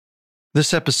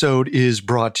This episode is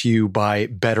brought to you by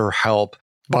BetterHelp.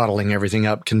 Bottling everything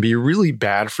up can be really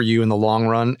bad for you in the long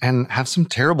run and have some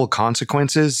terrible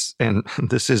consequences. And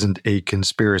this isn't a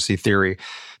conspiracy theory.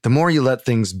 The more you let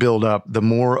things build up, the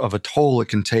more of a toll it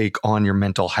can take on your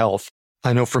mental health.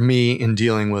 I know for me, in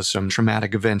dealing with some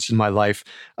traumatic events in my life,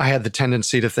 I had the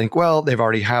tendency to think, well, they've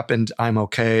already happened. I'm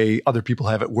okay. Other people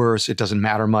have it worse. It doesn't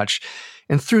matter much.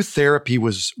 And through therapy,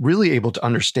 was really able to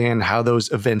understand how those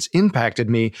events impacted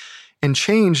me and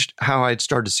changed how I'd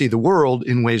started to see the world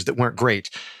in ways that weren't great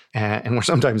and were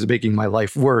sometimes making my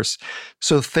life worse.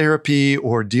 So therapy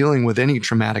or dealing with any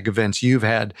traumatic events you've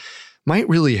had might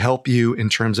really help you in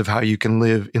terms of how you can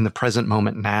live in the present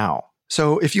moment now.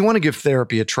 So if you want to give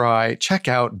therapy a try, check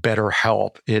out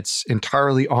BetterHelp. It's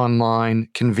entirely online,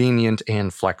 convenient,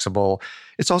 and flexible.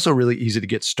 It's also really easy to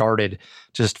get started.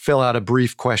 Just fill out a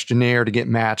brief questionnaire to get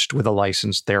matched with a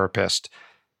licensed therapist.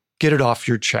 Get it off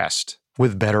your chest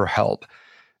with BetterHelp.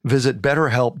 Visit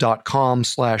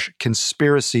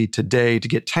betterhelp.com/conspiracy today to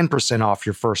get 10% off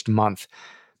your first month.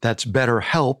 That's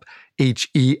BetterHelp,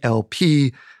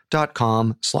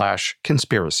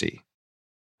 HELP.com/conspiracy.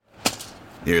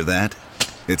 Hear that?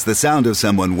 It's the sound of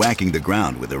someone whacking the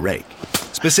ground with a rake.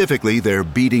 Specifically, they're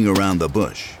beating around the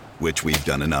bush, which we've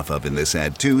done enough of in this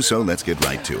ad too, so let's get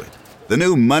right to it. The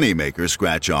new Moneymaker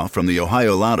scratch-off from the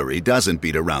Ohio Lottery doesn't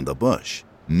beat around the bush.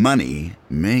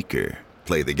 Moneymaker.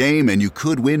 Play the game and you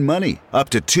could win money, up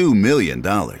to $2 million.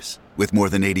 With more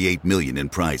than $88 million in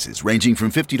prizes, ranging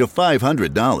from $50 to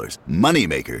 $500,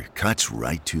 Moneymaker cuts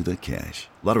right to the cash.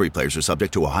 Lottery players are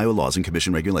subject to Ohio laws and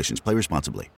commission regulations. Play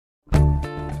responsibly.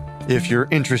 If you're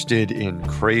interested in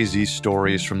crazy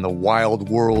stories from the wild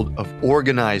world of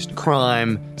organized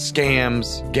crime,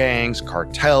 scams, gangs,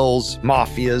 cartels,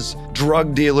 mafias,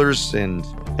 drug dealers, and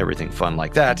everything fun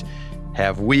like that,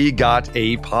 have we got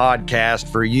a podcast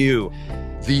for you.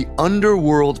 The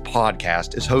Underworld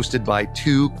podcast is hosted by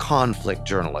two conflict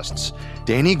journalists,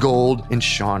 Danny Gold and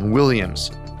Sean Williams,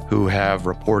 who have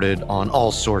reported on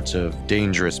all sorts of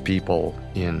dangerous people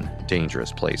in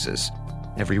dangerous places.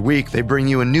 Every week, they bring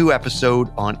you a new episode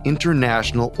on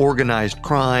international organized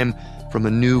crime from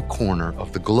a new corner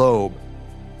of the globe.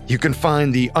 You can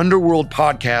find the Underworld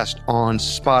podcast on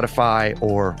Spotify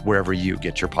or wherever you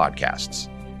get your podcasts.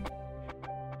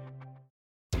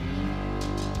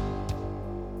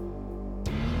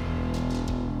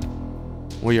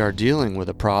 We are dealing with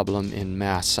a problem in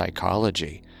mass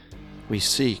psychology. We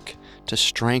seek to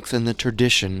strengthen the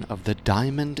tradition of the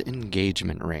diamond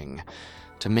engagement ring,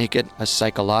 to make it a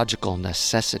psychological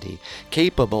necessity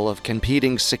capable of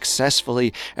competing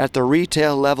successfully at the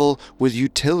retail level with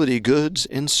utility goods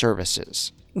and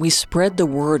services. We spread the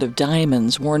word of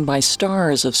diamonds worn by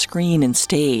stars of screen and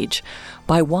stage,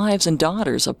 by wives and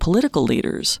daughters of political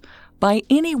leaders, by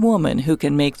any woman who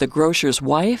can make the grocer's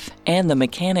wife and the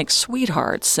mechanic's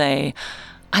sweetheart say,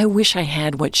 "I wish I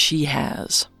had what she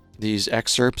has." These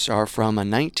excerpts are from a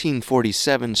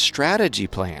 1947 strategy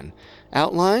plan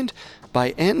outlined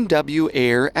by NW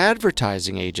Ayer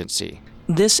Advertising Agency.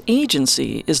 This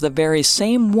agency is the very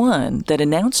same one that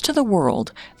announced to the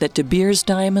world that De Beers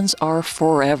diamonds are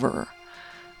forever.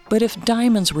 But if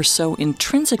diamonds were so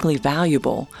intrinsically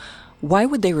valuable, why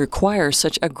would they require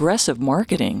such aggressive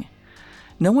marketing?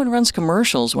 No one runs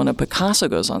commercials when a Picasso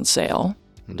goes on sale.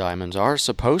 Diamonds are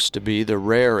supposed to be the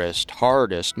rarest,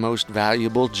 hardest, most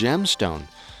valuable gemstone.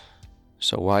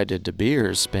 So why did De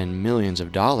Beers spend millions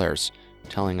of dollars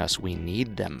telling us we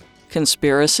need them?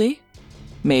 Conspiracy?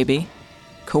 Maybe.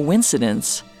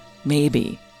 Coincidence?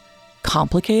 Maybe.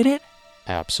 Complicated?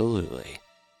 Absolutely.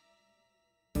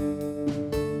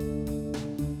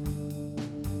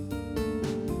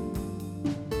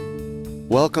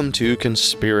 Welcome to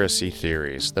Conspiracy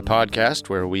Theories, the podcast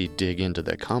where we dig into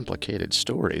the complicated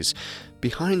stories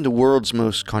behind the world's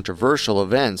most controversial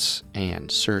events and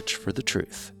search for the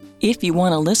truth. If you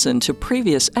want to listen to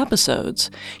previous episodes,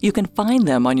 you can find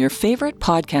them on your favorite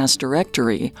podcast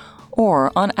directory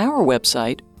or on our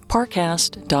website,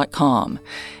 parcast.com.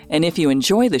 And if you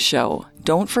enjoy the show,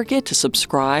 don't forget to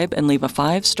subscribe and leave a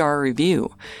 5-star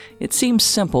review. It seems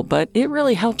simple, but it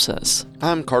really helps us.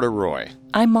 I'm Carter Roy.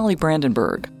 I'm Molly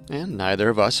Brandenburg. And neither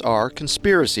of us are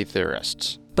conspiracy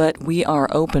theorists. But we are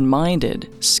open-minded,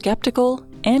 skeptical,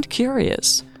 and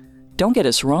curious. Don't get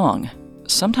us wrong.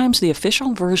 Sometimes the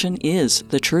official version is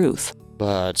the truth.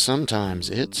 But sometimes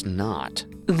it's not.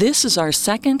 This is our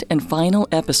second and final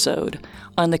episode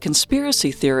on the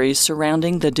conspiracy theories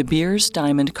surrounding the De Beers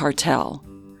Diamond Cartel.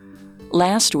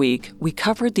 Last week, we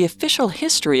covered the official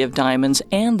history of diamonds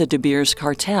and the De Beers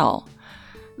Cartel.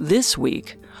 This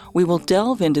week, we will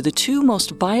delve into the two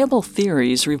most viable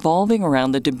theories revolving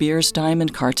around the De Beers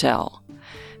Diamond Cartel.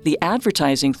 the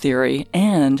advertising theory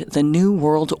and the New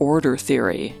World Order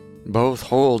theory. Both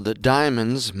hold that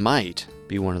diamonds might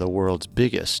be one of the world's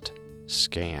biggest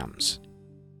scams.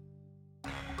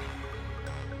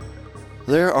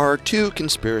 There are two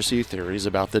conspiracy theories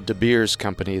about the De Beers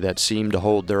Company that seem to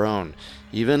hold their own,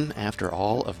 even after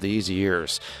all of these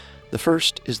years. The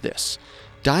first is this: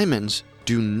 diamonds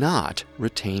do not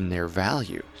retain their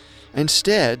value.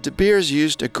 Instead, De Beers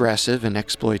used aggressive and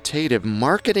exploitative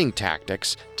marketing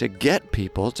tactics to get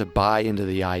people to buy into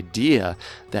the idea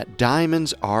that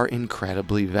diamonds are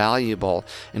incredibly valuable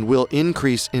and will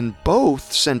increase in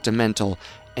both sentimental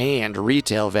and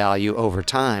retail value over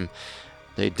time.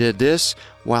 They did this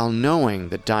while knowing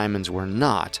that diamonds were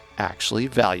not actually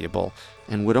valuable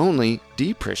and would only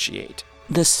depreciate.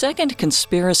 The second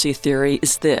conspiracy theory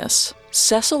is this: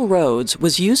 Cecil Rhodes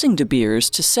was using De Beers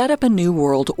to set up a new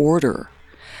world order.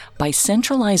 By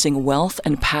centralizing wealth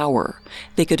and power,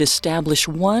 they could establish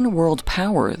one world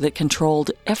power that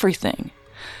controlled everything.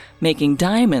 Making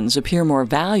diamonds appear more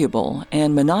valuable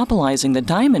and monopolizing the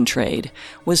diamond trade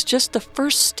was just the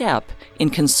first step in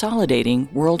consolidating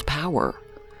world power.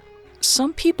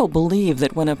 Some people believe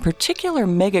that when a particular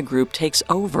megagroup takes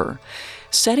over,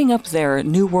 setting up their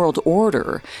New World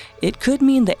Order, it could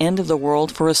mean the end of the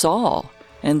world for us all.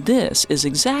 And this is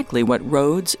exactly what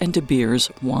Rhodes and De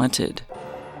Beers wanted.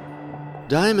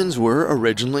 Diamonds were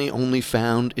originally only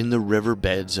found in the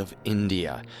riverbeds of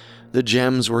India. The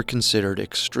gems were considered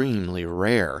extremely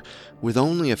rare, with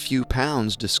only a few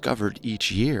pounds discovered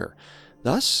each year.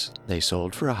 Thus, they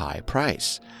sold for a high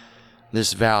price.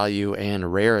 This value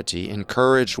and rarity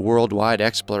encouraged worldwide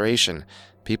exploration.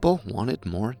 People wanted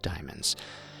more diamonds.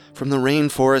 From the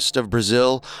rainforest of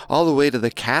Brazil all the way to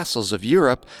the castles of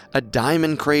Europe, a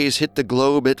diamond craze hit the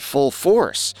globe at full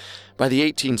force. By the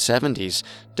 1870s,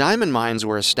 diamond mines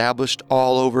were established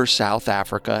all over South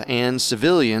Africa, and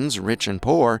civilians, rich and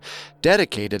poor,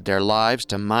 dedicated their lives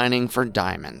to mining for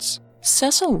diamonds.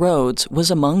 Cecil Rhodes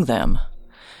was among them.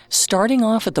 Starting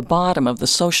off at the bottom of the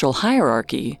social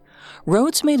hierarchy,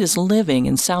 Rhodes made his living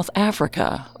in South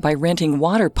Africa by renting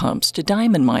water pumps to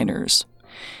diamond miners.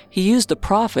 He used the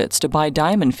profits to buy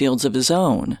diamond fields of his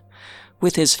own.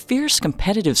 With his fierce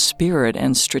competitive spirit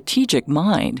and strategic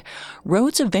mind,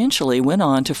 Rhodes eventually went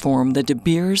on to form the De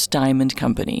Beers Diamond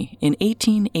Company in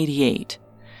 1888.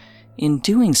 In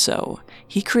doing so,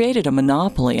 he created a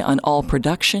monopoly on all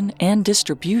production and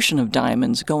distribution of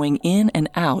diamonds going in and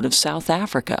out of South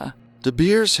Africa. De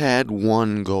Beers had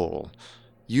one goal: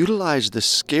 utilize the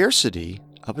scarcity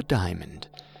of a diamond.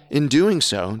 In doing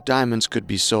so, diamonds could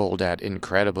be sold at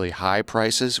incredibly high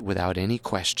prices without any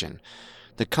question.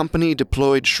 The company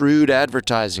deployed shrewd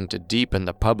advertising to deepen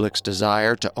the public's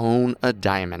desire to own a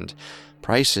diamond.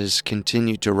 Prices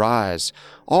continued to rise,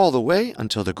 all the way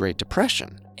until the Great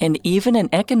Depression. And even an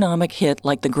economic hit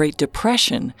like the Great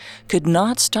Depression could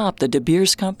not stop the De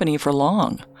Beers Company for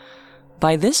long.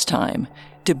 By this time,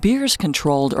 De Beers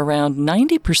controlled around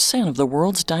 90% of the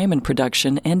world's diamond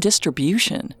production and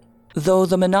distribution. Though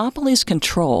the monopoly's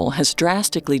control has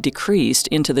drastically decreased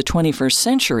into the 21st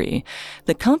century,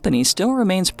 the company still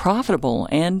remains profitable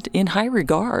and in high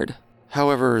regard.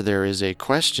 However, there is a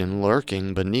question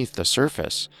lurking beneath the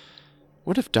surface.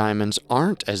 What if diamonds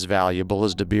aren't as valuable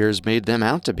as De Beers made them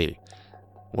out to be?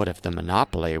 What if the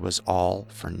monopoly was all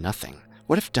for nothing?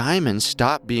 What if diamonds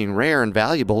stopped being rare and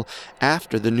valuable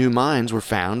after the new mines were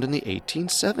found in the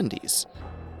 1870s?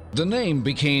 The name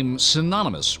became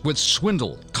synonymous with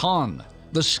swindle, con,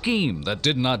 the scheme that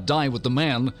did not die with the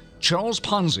man, Charles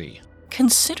Ponzi.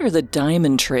 Consider the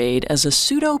diamond trade as a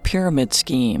pseudo-pyramid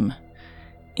scheme.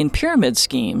 In pyramid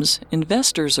schemes,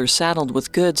 investors are saddled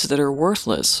with goods that are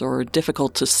worthless or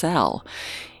difficult to sell.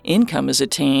 Income is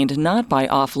attained not by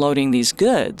offloading these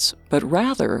goods, but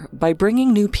rather by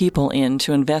bringing new people in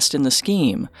to invest in the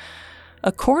scheme.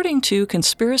 According to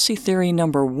conspiracy theory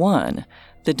number 1,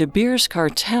 the De Beers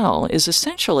cartel is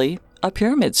essentially a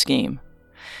pyramid scheme.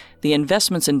 The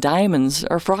investments in diamonds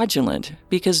are fraudulent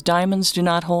because diamonds do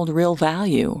not hold real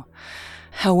value.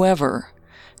 However,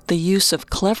 the use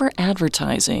of clever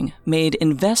advertising made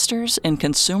investors and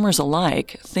consumers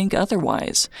alike think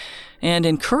otherwise and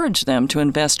encouraged them to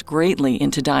invest greatly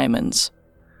into diamonds.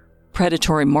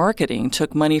 Predatory marketing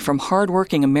took money from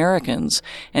hardworking Americans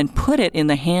and put it in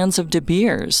the hands of De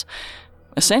Beers.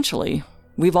 Essentially,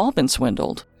 we've all been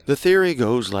swindled. The theory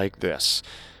goes like this.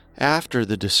 After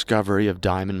the discovery of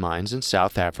diamond mines in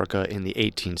South Africa in the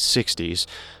 1860s,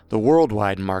 the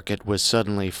worldwide market was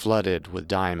suddenly flooded with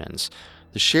diamonds.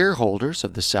 The shareholders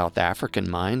of the South African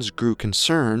mines grew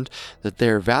concerned that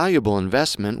their valuable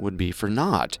investment would be for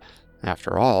naught.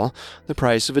 After all, the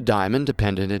price of a diamond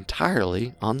depended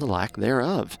entirely on the lack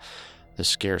thereof. The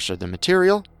scarcer the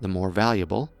material, the more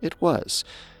valuable it was.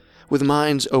 With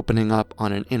mines opening up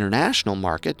on an international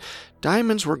market,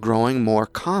 diamonds were growing more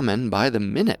common by the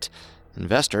minute.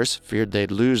 Investors feared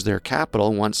they'd lose their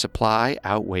capital once supply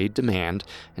outweighed demand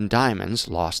and diamonds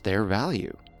lost their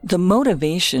value. The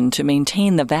motivation to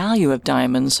maintain the value of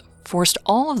diamonds forced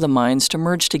all of the mines to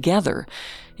merge together,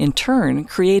 in turn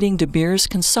creating De Beers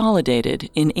Consolidated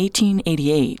in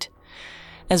 1888.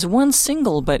 As one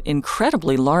single but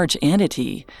incredibly large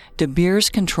entity, De Beers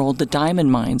controlled the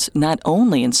diamond mines not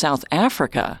only in South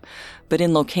Africa, but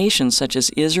in locations such as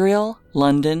Israel,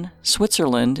 London,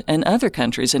 Switzerland, and other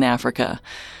countries in Africa.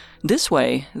 This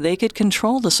way, they could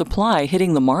control the supply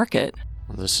hitting the market.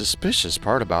 The suspicious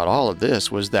part about all of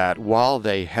this was that while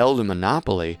they held a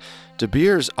monopoly, De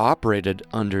Beers operated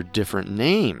under different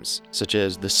names, such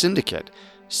as the Syndicate,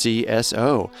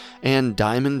 CSO, and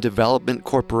Diamond Development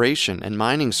Corporation and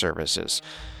Mining Services.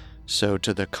 So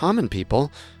to the common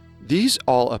people, these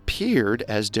all appeared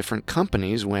as different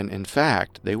companies when, in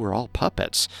fact, they were all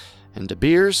puppets, and De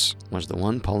Beers was the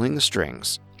one pulling the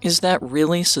strings. Is that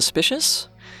really suspicious?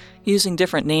 Using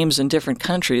different names in different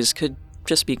countries could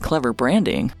just be clever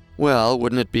branding. Well,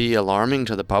 wouldn't it be alarming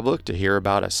to the public to hear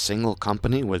about a single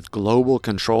company with global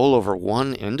control over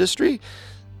one industry?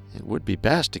 It would be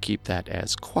best to keep that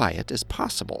as quiet as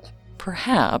possible.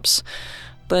 Perhaps,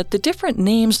 but the different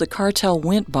names the cartel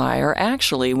went by are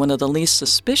actually one of the least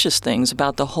suspicious things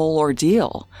about the whole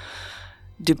ordeal.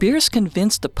 De Beers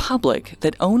convinced the public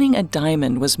that owning a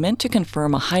diamond was meant to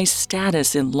confirm a high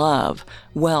status in love,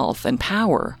 wealth, and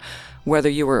power, whether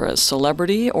you were a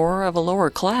celebrity or of a lower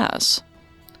class.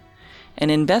 An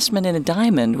investment in a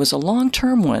diamond was a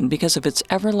long-term one because of its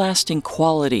everlasting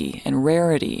quality and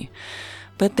rarity.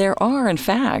 But there are, in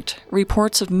fact,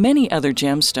 reports of many other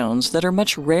gemstones that are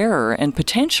much rarer and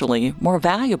potentially more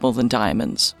valuable than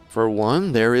diamonds. For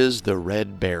one, there is the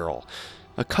red beryl.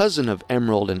 A cousin of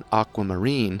emerald and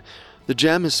aquamarine, the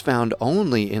gem is found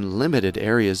only in limited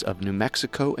areas of New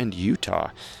Mexico and Utah,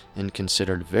 and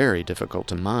considered very difficult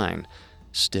to mine.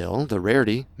 Still, the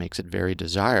rarity makes it very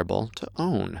desirable to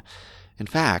own. In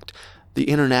fact, the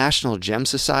International Gem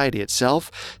Society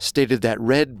itself stated that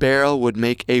red beryl would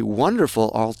make a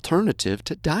wonderful alternative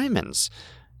to diamonds.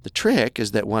 The trick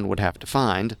is that one would have to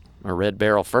find a red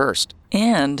beryl first.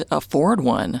 And afford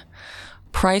one.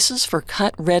 Prices for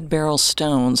cut red beryl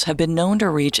stones have been known to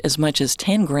reach as much as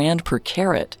 $10,000 per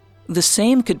carat. The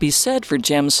same could be said for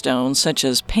gemstones such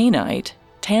as painite,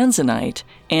 tanzanite,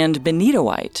 and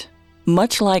benitoite.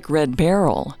 Much like red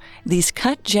beryl, these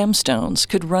cut gemstones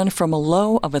could run from a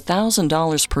low of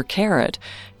 $1,000 per carat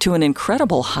to an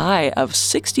incredible high of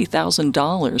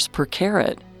 $60,000 per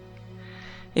carat.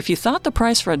 If you thought the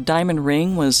price for a diamond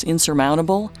ring was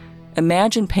insurmountable,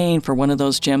 imagine paying for one of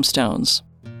those gemstones.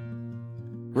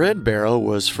 Red beryl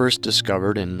was first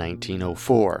discovered in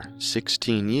 1904,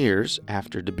 16 years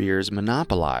after De Beers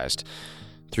monopolized.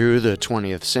 Through the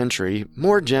 20th century,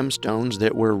 more gemstones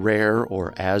that were rare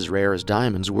or as rare as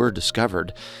diamonds were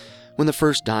discovered. When the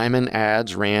first diamond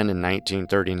ads ran in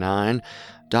 1939,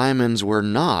 diamonds were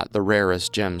not the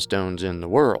rarest gemstones in the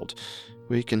world.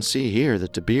 We can see here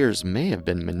that De Beers may have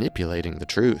been manipulating the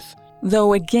truth.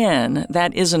 Though again,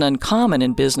 that isn't uncommon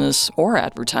in business or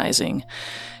advertising.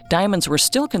 Diamonds were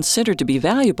still considered to be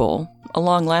valuable, a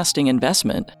long-lasting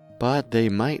investment. But they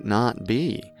might not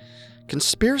be.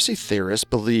 Conspiracy theorists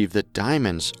believe that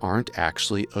diamonds aren't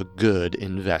actually a good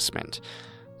investment.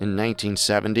 In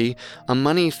 1970, a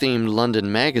money-themed London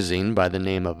magazine by the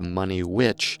name of Money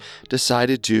Witch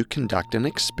decided to conduct an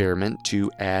experiment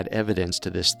to add evidence to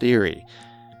this theory.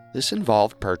 This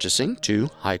involved purchasing 2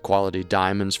 high-quality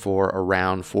diamonds for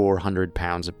around 400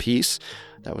 pounds apiece.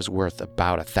 That was worth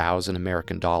about $1,000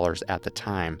 American dollars at the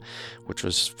time, which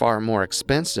was far more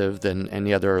expensive than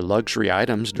any other luxury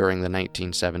items during the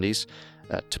 1970s.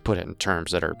 To put it in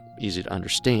terms that are easy to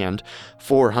understand,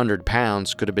 400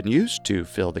 pounds could have been used to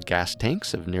fill the gas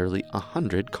tanks of nearly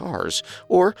 100 cars,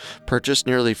 or purchase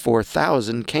nearly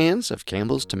 4,000 cans of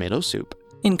Campbell's tomato soup.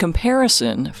 In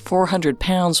comparison, 400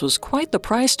 pounds was quite the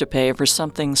price to pay for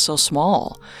something so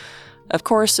small. Of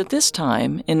course, at this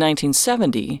time, in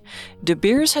 1970, De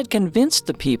Beers had convinced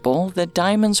the people that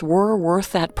diamonds were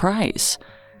worth that price.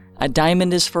 A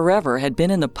diamond is forever had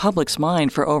been in the public's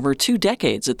mind for over 2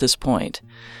 decades at this point.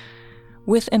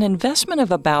 With an investment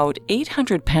of about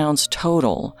 800 pounds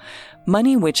total,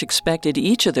 Money Witch expected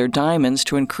each of their diamonds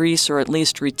to increase or at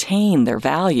least retain their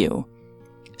value.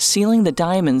 Sealing the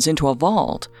diamonds into a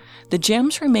vault, the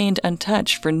gems remained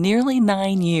untouched for nearly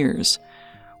 9 years.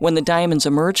 When the diamonds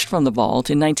emerged from the vault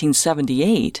in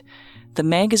 1978, the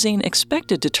magazine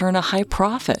expected to turn a high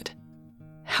profit.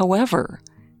 However,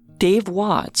 Dave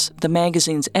Watts, the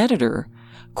magazine's editor,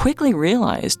 quickly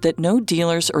realized that no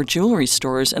dealers or jewelry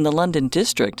stores in the London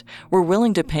district were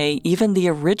willing to pay even the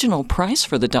original price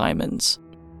for the diamonds.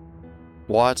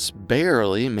 Watts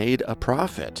barely made a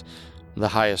profit. The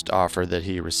highest offer that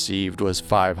he received was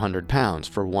 £500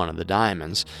 for one of the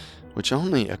diamonds, which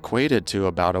only equated to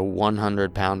about a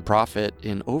 £100 profit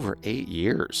in over 8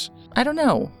 years. I don't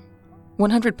know.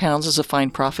 £100 is a fine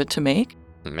profit to make.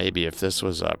 Maybe if this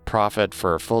was a profit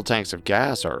for full tanks of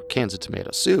gas or cans of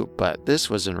tomato soup, but this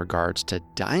was in regards to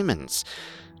diamonds,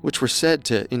 which were said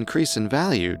to increase in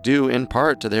value due in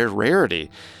part to their rarity.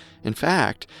 In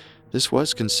fact, this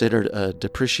was considered a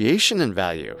depreciation in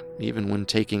value, even when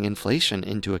taking inflation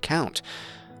into account.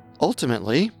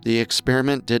 Ultimately, the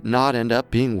experiment did not end up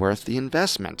being worth the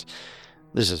investment.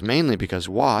 This is mainly because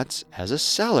Watts, as a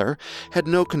seller, had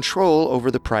no control over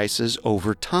the prices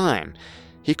over time.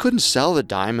 He couldn't sell the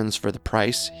diamonds for the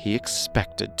price he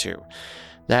expected to.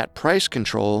 That price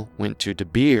control went to De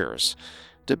Beers.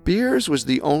 De Beers was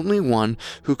the only one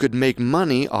who could make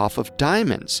money off of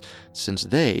diamonds, since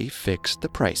they fixed the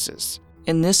prices.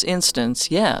 In this instance,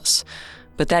 yes,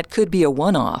 but that could be a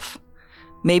one-off.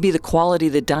 Maybe the quality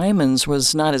of the diamonds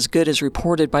was not as good as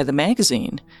reported by the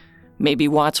magazine. Maybe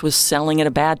Watts was selling at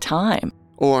a bad time.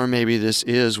 Or maybe this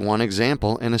is one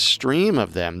example in a stream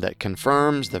of them that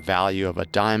confirms the value of a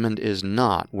diamond is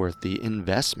not worth the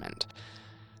investment.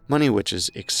 Moneywitch's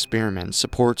experiment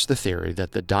supports the theory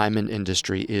that the diamond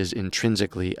industry is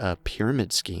intrinsically a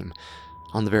pyramid scheme.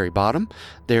 On the very bottom,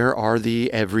 there are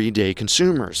the everyday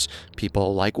consumers,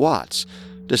 people like Watts.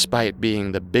 Despite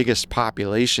being the biggest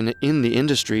population in the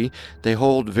industry, they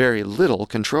hold very little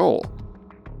control.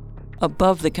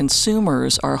 Above the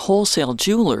consumers are wholesale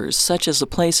jewelers, such as the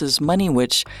places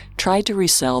Moneywitch tried to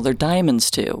resell their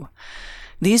diamonds to.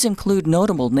 These include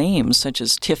notable names such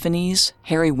as Tiffany's,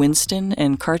 Harry Winston,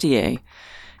 and Cartier.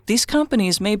 These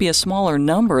companies may be a smaller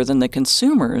number than the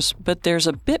consumers, but there's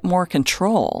a bit more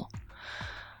control.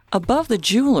 Above the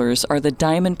jewelers are the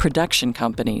diamond production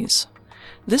companies.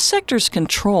 This sector's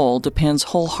control depends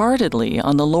wholeheartedly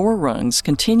on the lower rungs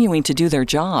continuing to do their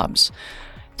jobs.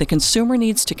 The consumer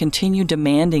needs to continue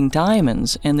demanding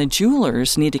diamonds, and the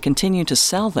jewelers need to continue to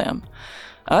sell them.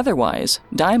 Otherwise,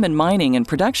 diamond mining and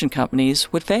production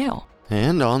companies would fail.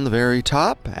 And on the very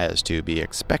top, as to be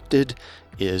expected,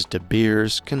 is De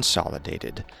Beers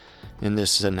Consolidated. In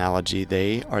this analogy,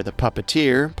 they are the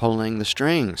puppeteer pulling the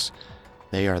strings.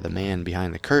 They are the man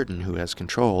behind the curtain who has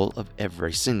control of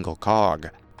every single cog.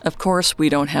 Of course, we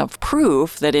don't have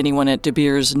proof that anyone at De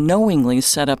Beers knowingly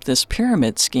set up this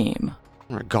pyramid scheme.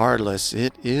 Regardless,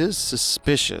 it is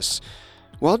suspicious.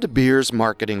 While De Beers'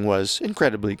 marketing was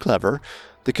incredibly clever,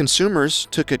 the consumers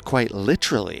took it quite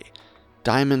literally.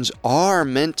 Diamonds are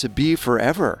meant to be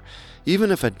forever.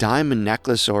 Even if a diamond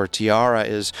necklace or tiara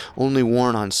is only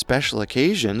worn on special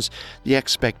occasions, the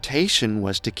expectation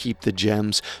was to keep the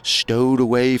gems stowed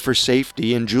away for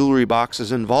safety in jewelry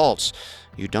boxes and vaults.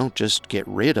 You don't just get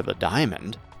rid of a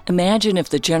diamond. Imagine if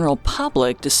the general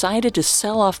public decided to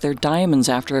sell off their diamonds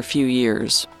after a few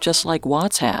years, just like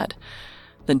Watts had.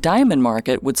 The diamond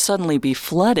market would suddenly be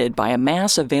flooded by a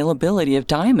mass availability of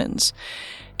diamonds.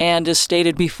 And as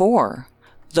stated before,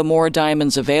 the more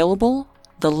diamonds available,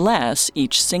 the less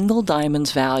each single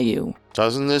diamond's value.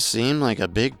 Doesn't this seem like a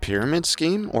big pyramid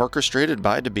scheme orchestrated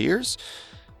by De Beers?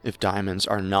 If diamonds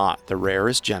are not the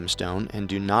rarest gemstone and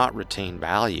do not retain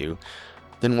value,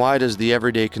 then why does the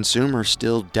everyday consumer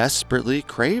still desperately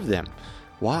crave them?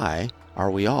 Why are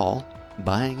we all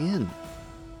buying in?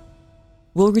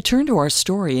 We'll return to our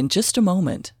story in just a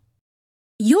moment.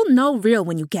 You'll know real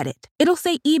when you get it. It'll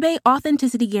say eBay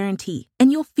Authenticity Guarantee,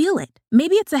 and you'll feel it.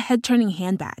 Maybe it's a head-turning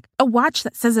handbag, a watch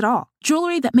that says it all,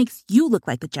 jewelry that makes you look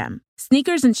like a gem,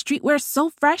 sneakers and streetwear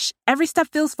so fresh, every step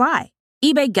feels fly.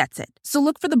 eBay gets it, so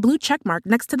look for the blue check mark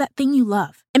next to that thing you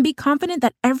love, and be confident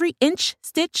that every inch,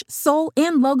 stitch, sole,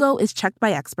 and logo is checked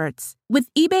by experts.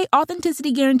 With eBay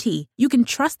Authenticity Guarantee, you can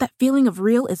trust that feeling of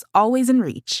real is always in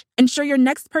reach. Ensure your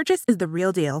next purchase is the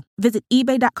real deal. Visit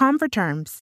eBay.com for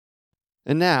terms.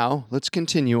 And now, let's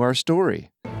continue our story.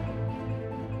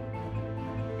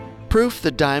 Proof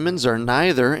that diamonds are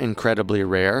neither incredibly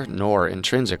rare nor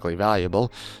intrinsically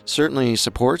valuable certainly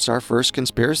supports our first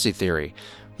conspiracy theory,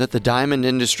 that the diamond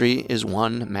industry is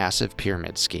one massive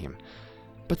pyramid scheme.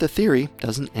 But the theory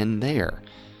doesn't end there.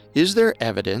 Is there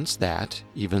evidence that,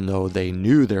 even though they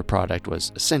knew their product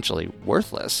was essentially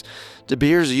worthless, De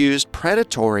Beers used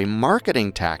predatory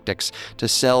marketing tactics to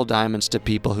sell diamonds to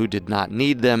people who did not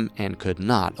need them and could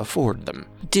not afford them?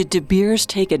 Did De Beers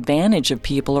take advantage of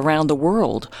people around the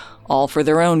world, all for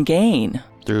their own gain?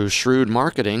 Through shrewd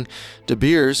marketing, De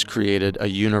Beers created a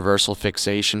universal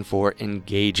fixation for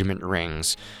engagement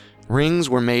rings. Rings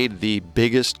were made the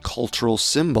biggest cultural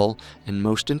symbol and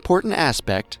most important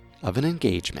aspect of an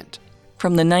engagement.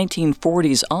 From the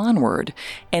 1940s onward,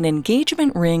 an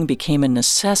engagement ring became a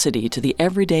necessity to the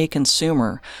everyday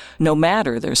consumer, no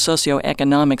matter their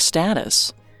socioeconomic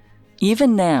status.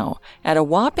 Even now, at a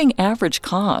whopping average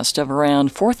cost of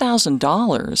around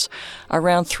 $4,000,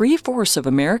 around 3/4 of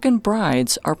American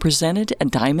brides are presented a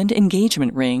diamond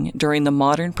engagement ring during the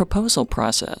modern proposal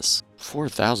process.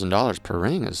 $4,000 per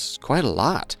ring is quite a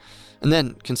lot. And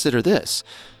then consider this.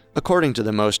 According to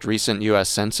the most recent U.S.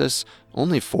 Census,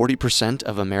 only 40%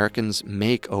 of Americans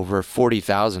make over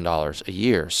 $40,000 a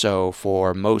year. So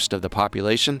for most of the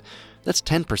population, that's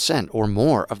 10% or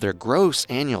more of their gross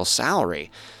annual salary.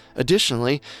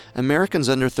 Additionally, Americans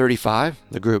under 35,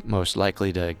 the group most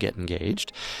likely to get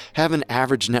engaged, have an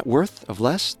average net worth of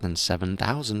less than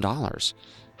 $7,000.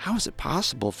 How is it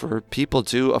possible for people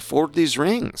to afford these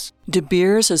rings? De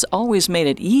Beers has always made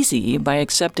it easy by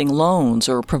accepting loans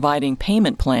or providing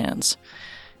payment plans.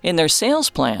 In their sales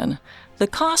plan, the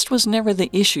cost was never the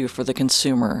issue for the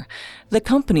consumer. The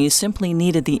company simply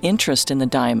needed the interest in the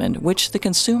diamond, which the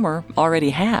consumer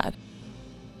already had.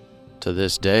 To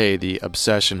this day, the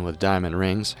obsession with diamond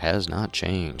rings has not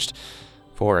changed.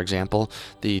 For example,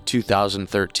 the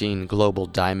 2013 Global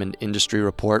Diamond Industry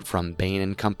Report from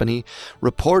Bain & Company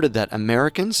reported that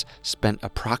Americans spent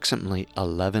approximately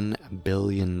 $11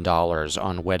 billion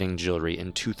on wedding jewelry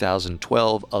in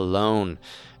 2012 alone,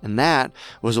 and that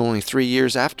was only 3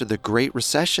 years after the Great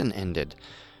Recession ended.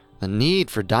 The need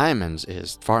for diamonds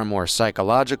is far more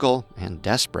psychological and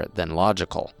desperate than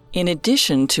logical. In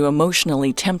addition to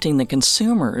emotionally tempting the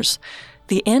consumers,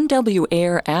 the N.W.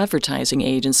 Ayer advertising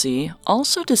agency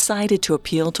also decided to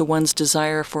appeal to one's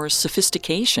desire for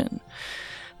sophistication.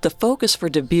 The focus for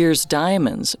De Beers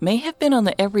diamonds may have been on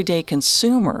the everyday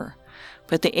consumer,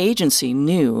 but the agency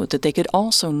knew that they could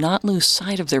also not lose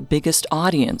sight of their biggest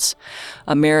audience,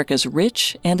 America's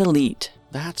rich and elite.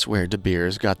 That's where De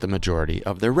Beers got the majority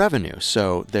of their revenue,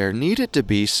 so there needed to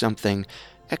be something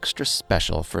extra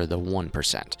special for the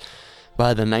 1%.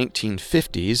 By the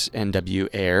 1950s, N.W.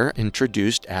 Ayer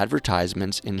introduced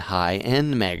advertisements in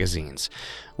high-end magazines,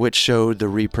 which showed the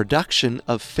reproduction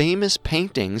of famous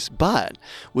paintings, but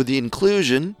with the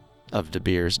inclusion of De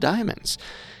Beers diamonds.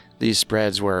 These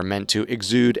spreads were meant to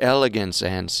exude elegance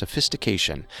and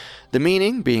sophistication, the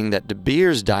meaning being that De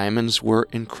Beers diamonds were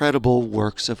incredible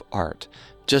works of art,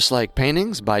 just like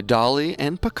paintings by Dali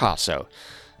and Picasso.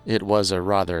 It was a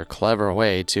rather clever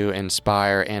way to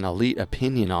inspire an elite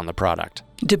opinion on the product.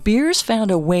 De Beers found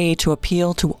a way to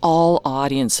appeal to all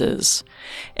audiences.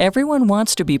 Everyone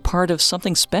wants to be part of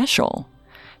something special.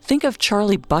 Think of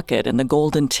Charlie Bucket and the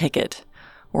Golden Ticket,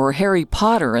 or Harry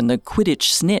Potter and the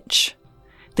Quidditch Snitch.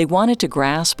 They wanted to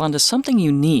grasp onto something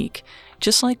unique,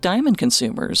 just like diamond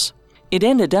consumers. It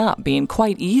ended up being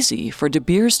quite easy for De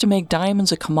Beers to make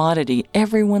diamonds a commodity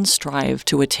everyone strived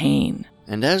to attain.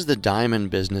 And as the diamond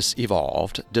business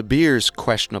evolved, De Beers'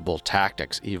 questionable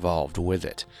tactics evolved with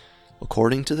it.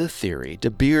 According to the theory, De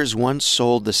Beers once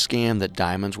sold the scam that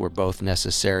diamonds were both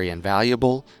necessary and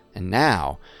valuable, and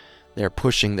now they're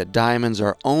pushing that diamonds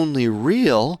are only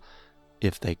real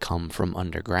if they come from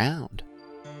underground.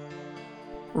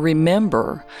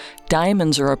 Remember,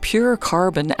 diamonds are a pure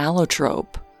carbon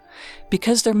allotrope.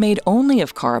 Because they're made only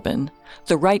of carbon,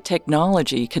 the right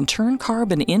technology can turn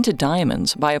carbon into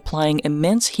diamonds by applying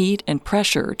immense heat and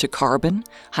pressure to carbon,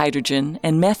 hydrogen,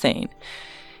 and methane.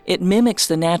 It mimics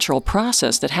the natural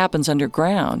process that happens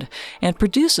underground and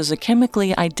produces a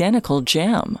chemically identical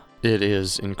gem. It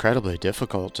is incredibly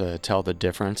difficult to tell the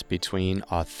difference between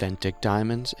authentic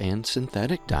diamonds and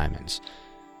synthetic diamonds.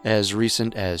 As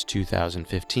recent as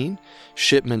 2015,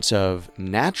 shipments of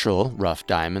natural rough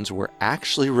diamonds were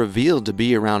actually revealed to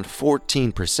be around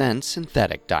 14%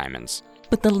 synthetic diamonds.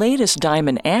 But the latest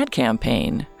diamond ad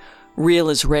campaign, Real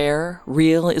is Rare,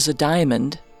 Real is a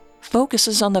Diamond,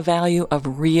 focuses on the value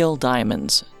of real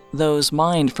diamonds, those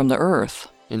mined from the earth.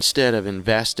 Instead of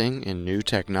investing in new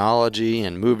technology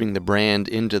and moving the brand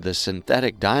into the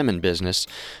synthetic diamond business,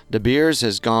 De Beers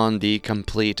has gone the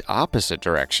complete opposite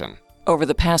direction. Over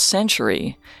the past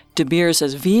century, De Beers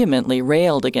has vehemently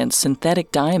railed against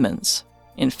synthetic diamonds.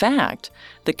 In fact,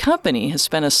 the company has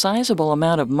spent a sizable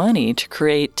amount of money to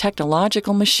create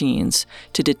technological machines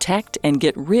to detect and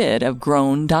get rid of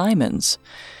grown diamonds.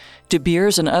 De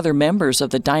Beers and other members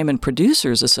of the Diamond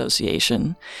Producers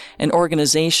Association, an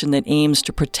organization that aims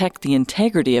to protect the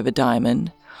integrity of a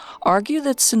diamond, argue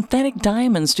that synthetic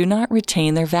diamonds do not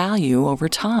retain their value over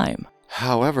time.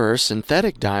 However,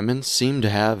 synthetic diamonds seem to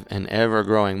have an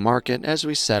ever-growing market as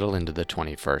we settle into the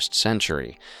 21st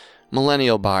century.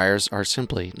 Millennial buyers are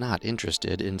simply not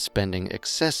interested in spending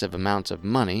excessive amounts of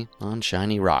money on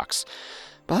shiny rocks.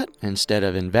 But instead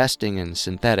of investing in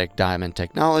synthetic diamond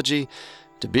technology,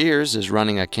 De Beers is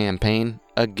running a campaign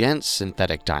against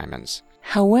synthetic diamonds.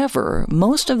 However,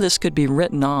 most of this could be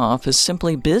written off as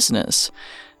simply business.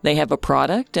 They have a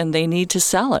product and they need to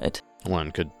sell it.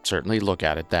 One could certainly look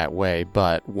at it that way,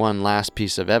 but one last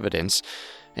piece of evidence,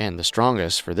 and the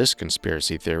strongest for this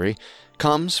conspiracy theory,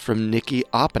 comes from Nicky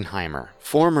Oppenheimer,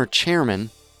 former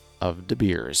chairman of De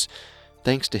Beers.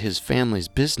 Thanks to his family's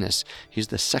business, he's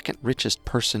the second richest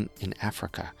person in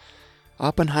Africa.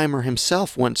 Oppenheimer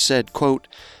himself once said, quote,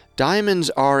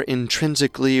 "Diamonds are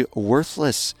intrinsically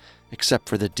worthless, except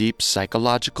for the deep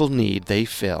psychological need they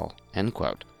fill," end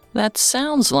quote. That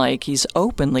sounds like he's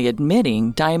openly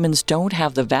admitting diamonds don't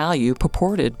have the value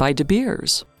purported by De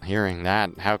Beers. Hearing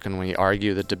that, how can we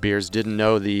argue that De Beers didn't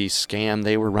know the scam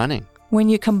they were running? When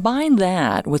you combine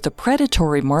that with the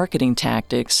predatory marketing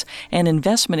tactics and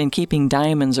investment in keeping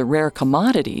diamonds a rare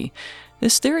commodity,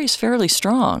 this theory is fairly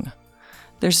strong.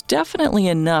 There's definitely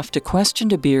enough to question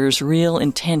De Beers' real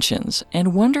intentions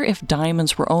and wonder if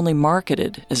diamonds were only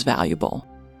marketed as valuable.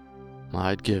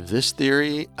 I'd give this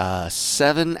theory a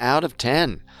 7 out of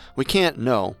 10. We can't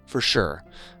know for sure,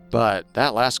 but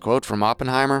that last quote from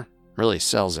Oppenheimer really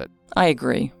sells it. I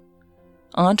agree.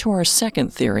 On to our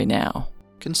second theory now.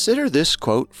 Consider this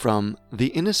quote from The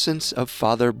Innocence of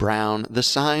Father Brown, The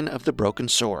Sign of the Broken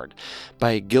Sword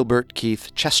by Gilbert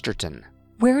Keith Chesterton.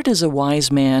 Where does a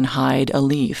wise man hide a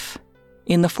leaf?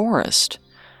 In the forest.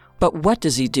 But what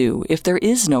does he do if there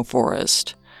is no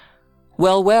forest?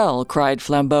 Well, well, cried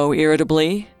Flambeau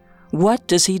irritably. What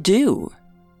does he do?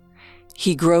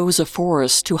 He grows a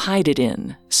forest to hide it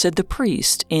in, said the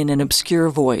priest in an obscure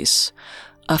voice.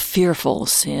 A fearful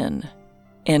sin.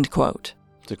 End quote.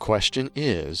 The question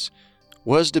is,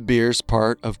 was De Beers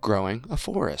part of growing a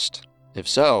forest? If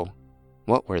so,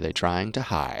 what were they trying to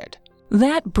hide?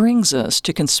 That brings us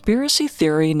to conspiracy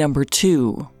theory number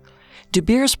 2. De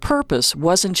Beers' purpose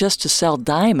wasn't just to sell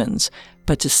diamonds,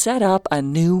 but to set up a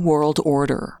new world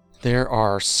order. There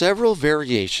are several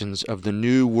variations of the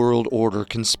New World Order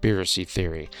conspiracy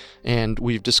theory, and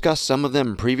we've discussed some of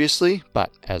them previously,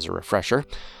 but as a refresher,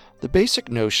 the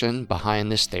basic notion behind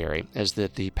this theory is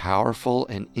that the powerful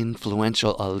and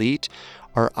influential elite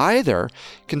are either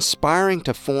conspiring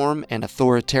to form an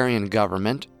authoritarian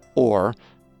government or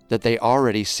that they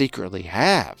already secretly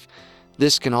have.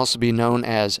 This can also be known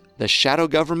as the shadow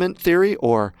government theory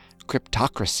or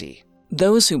cryptocracy.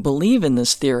 Those who believe in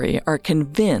this theory are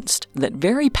convinced that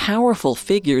very powerful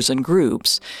figures and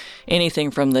groups,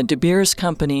 anything from the De Beers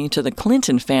Company to the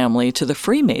Clinton family to the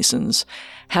Freemasons,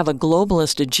 have a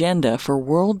globalist agenda for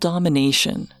world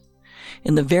domination.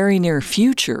 In the very near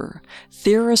future,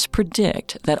 theorists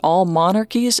predict that all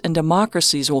monarchies and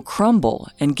democracies will crumble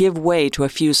and give way to a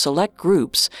few select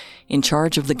groups in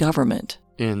charge of the government.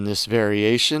 In this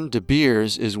variation, De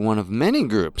Beers is one of many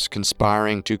groups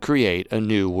conspiring to create a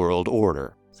new world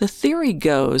order. The theory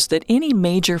goes that any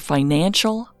major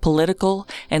financial, political,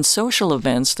 and social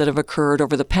events that have occurred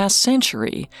over the past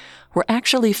century were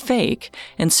actually fake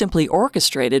and simply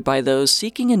orchestrated by those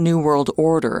seeking a new world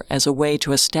order as a way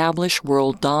to establish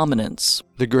world dominance.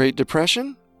 The Great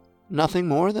Depression? Nothing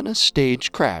more than a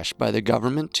stage crash by the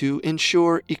government to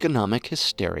ensure economic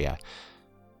hysteria.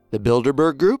 The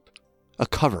Bilderberg Group? A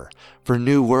cover for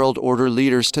New World Order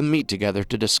leaders to meet together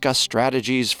to discuss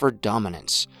strategies for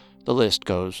dominance. The list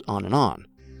goes on and on.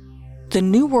 The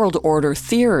New World Order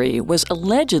theory was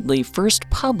allegedly first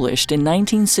published in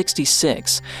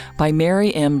 1966 by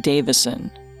Mary M.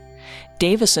 Davison.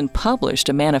 Davison published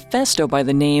a manifesto by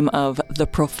the name of The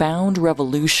Profound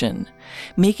Revolution,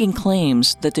 making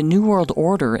claims that the New World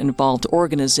Order involved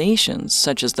organizations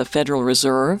such as the Federal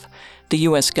Reserve, the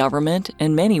U.S. government,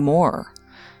 and many more.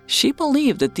 She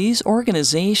believed that these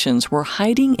organizations were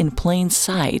hiding in plain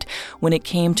sight when it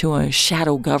came to a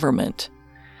shadow government.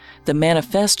 The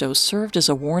manifesto served as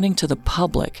a warning to the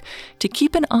public to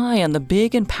keep an eye on the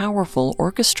big and powerful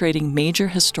orchestrating major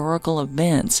historical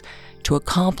events to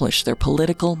accomplish their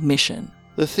political mission.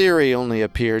 The theory only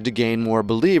appeared to gain more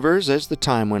believers as the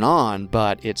time went on,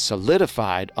 but it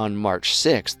solidified on March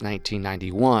 6,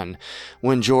 1991,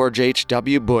 when George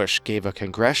H.W. Bush gave a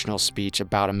congressional speech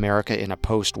about America in a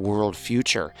post-world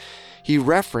future. He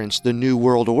referenced the New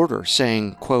World Order,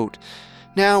 saying, quote,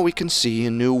 "Now we can see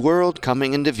a new world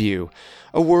coming into view,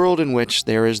 a world in which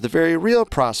there is the very real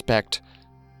prospect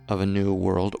of a new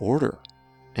world order,"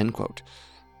 end quote.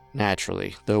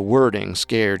 Naturally, the wording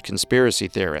scared conspiracy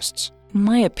theorists. In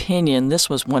my opinion, this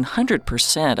was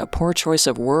 100% a poor choice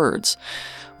of words.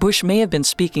 Bush may have been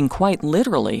speaking quite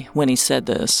literally when he said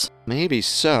this. Maybe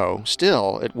so.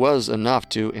 Still, it was enough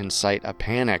to incite a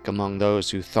panic among those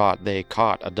who thought they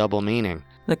caught a double meaning.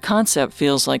 The concept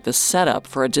feels like the setup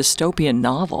for a dystopian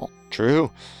novel.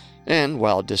 True. And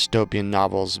while dystopian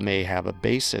novels may have a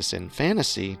basis in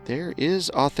fantasy, there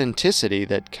is authenticity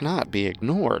that cannot be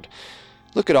ignored.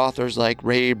 Look at authors like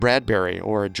Ray Bradbury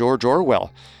or George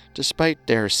Orwell. Despite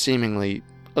their seemingly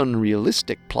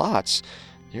unrealistic plots,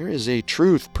 there is a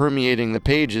truth permeating the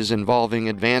pages involving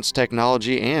advanced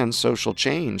technology and social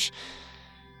change.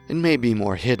 It may be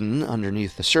more hidden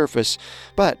underneath the surface,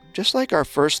 but just like our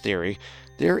first theory,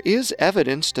 there is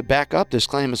evidence to back up this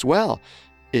claim as well.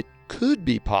 It could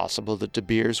be possible that De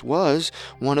Beers was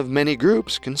one of many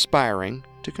groups conspiring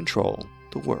to control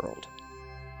the world.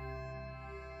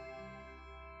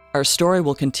 Our story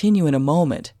will continue in a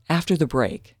moment after the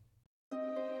break.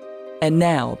 And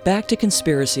now, back to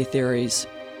conspiracy theories.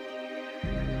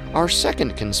 Our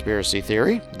second conspiracy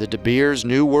theory, the De Beers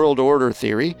New World Order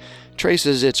theory,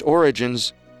 traces its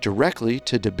origins directly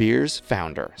to De Beers'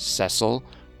 founder, Cecil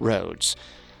Rhodes.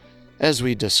 As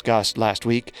we discussed last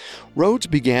week, Rhodes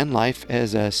began life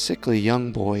as a sickly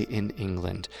young boy in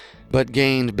England, but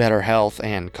gained better health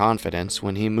and confidence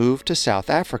when he moved to South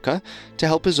Africa to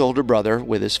help his older brother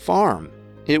with his farm.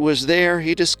 It was there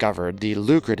he discovered the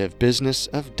lucrative business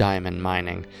of diamond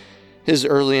mining. His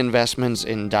early investments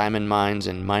in diamond mines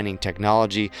and mining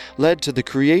technology led to the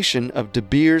creation of De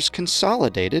Beers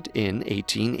Consolidated in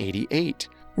 1888.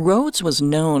 Rhodes was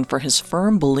known for his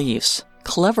firm beliefs,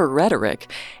 clever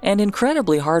rhetoric, and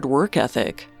incredibly hard work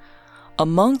ethic.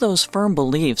 Among those firm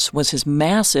beliefs was his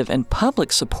massive and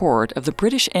public support of the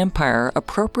British Empire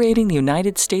appropriating the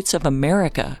United States of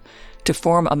America to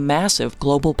form a massive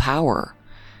global power.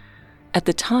 At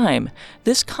the time,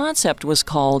 this concept was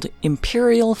called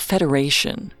Imperial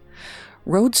Federation.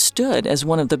 Rhodes stood as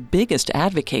one of the biggest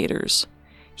advocators.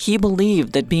 He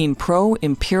believed that being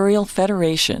pro-Imperial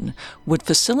Federation would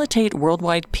facilitate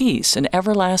worldwide peace and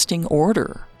everlasting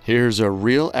order. Here's a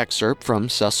real excerpt from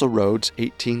Cecil Rhodes'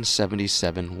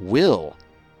 1877 will.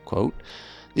 Quote,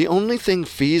 "The only thing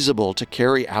feasible to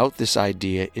carry out this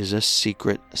idea is a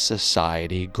secret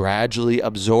society gradually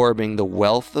absorbing the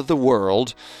wealth of the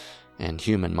world and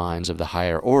human minds of the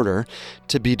higher order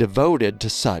to be devoted to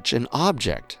such an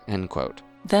object," end quote.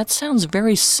 That sounds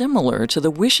very similar to the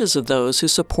wishes of those who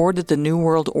supported the New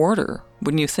World Order,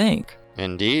 wouldn't you think?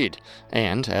 Indeed.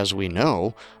 And, as we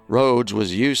know, Rhodes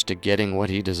was used to getting what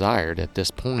he desired at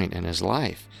this point in his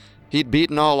life. He'd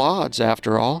beaten all odds,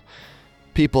 after all.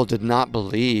 People did not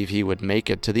believe he would make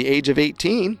it to the age of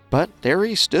 18, but there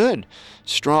he stood,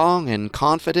 strong and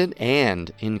confident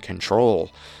and in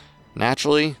control.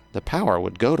 Naturally, the power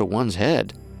would go to one's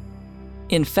head.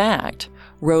 In fact,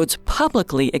 Rhodes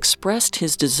publicly expressed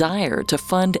his desire to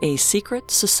fund a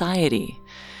secret society.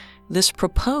 This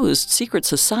proposed secret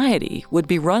society would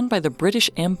be run by the British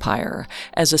Empire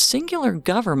as a singular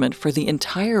government for the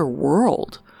entire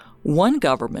world. One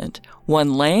government,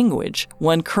 one language,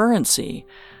 one currency.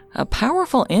 A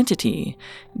powerful entity,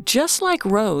 just like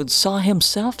Rhodes saw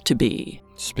himself to be.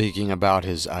 Speaking about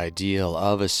his ideal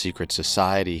of a secret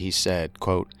society, he said,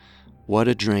 quote, "What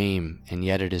a dream, and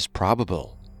yet it is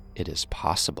probable. It is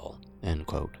possible," end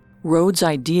quote. Rhodes'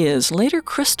 ideas later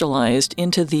crystallized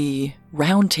into the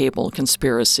Round Table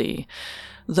conspiracy,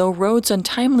 though Rhodes'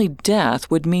 untimely death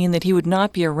would mean that he would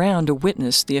not be around to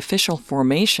witness the official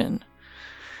formation.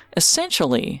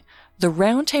 Essentially, the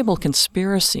Round Table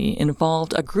conspiracy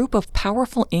involved a group of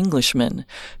powerful Englishmen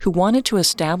who wanted to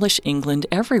establish England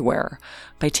everywhere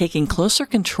by taking closer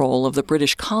control of the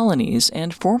British colonies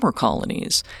and former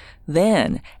colonies,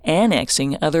 then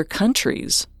annexing other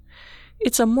countries.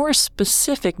 It's a more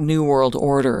specific New World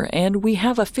Order, and we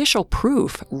have official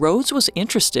proof Rhodes was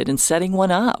interested in setting one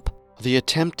up. The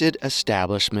attempted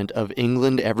establishment of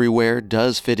England everywhere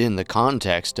does fit in the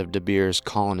context of De Beers'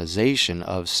 colonization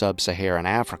of sub-Saharan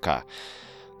Africa.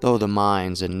 Though the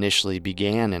mines initially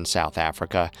began in South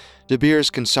Africa, De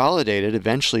Beers Consolidated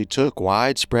eventually took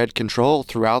widespread control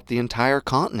throughout the entire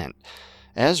continent.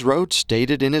 As Rhodes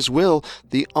stated in his will,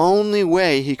 the only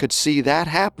way he could see that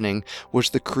happening was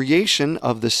the creation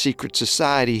of the secret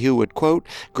society who would, quote,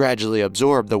 gradually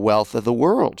absorb the wealth of the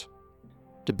world.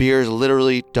 De Beers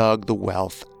literally dug the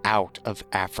wealth out of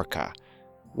Africa.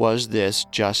 Was this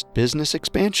just business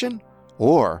expansion?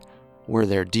 Or were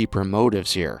there deeper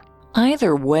motives here?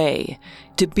 Either way,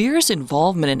 De Beers'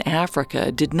 involvement in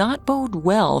Africa did not bode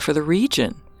well for the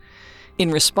region.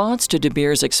 In response to De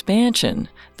Beers' expansion,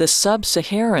 the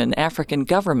sub-Saharan African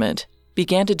government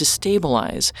began to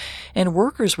destabilize, and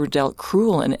workers were dealt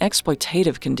cruel and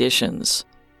exploitative conditions.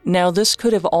 Now, this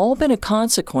could have all been a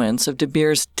consequence of De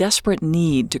Beers' desperate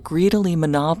need to greedily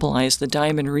monopolize the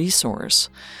diamond resource.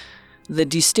 The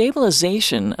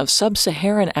destabilization of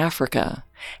sub-Saharan Africa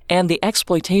and the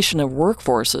exploitation of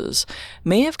workforces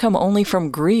may have come only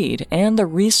from greed and the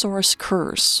resource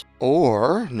curse.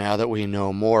 Or, now that we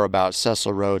know more about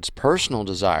Cecil Rhodes' personal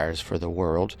desires for the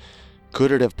world,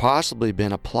 could it have possibly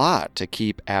been a plot to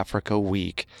keep Africa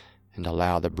weak and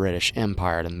allow the British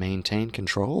Empire to maintain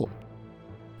control?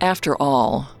 After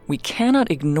all, we cannot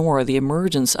ignore the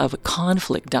emergence of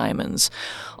conflict diamonds,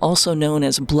 also known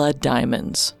as blood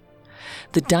diamonds.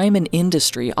 The diamond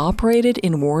industry operated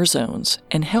in war zones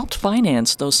and helped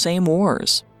finance those same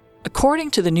wars.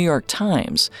 According to the New York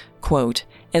Times, quote,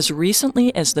 as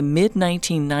recently as the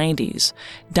mid-1990s,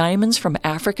 diamonds from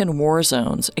African war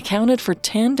zones accounted for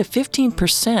 10 to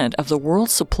 15% of the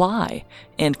world's supply,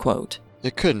 end quote.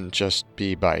 It couldn't just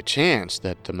be by chance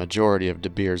that the majority of De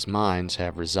Beers' mines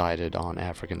have resided on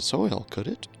African soil, could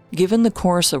it? Given the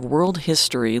course of world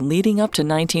history leading up to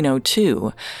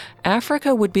 1902,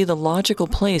 Africa would be the logical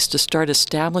place to start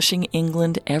establishing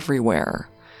England everywhere.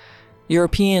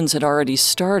 Europeans had already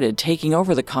started taking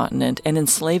over the continent and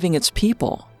enslaving its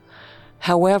people.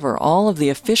 However, all of the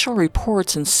official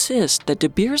reports insist that De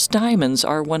Beers diamonds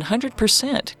are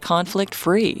 100%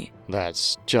 conflict-free.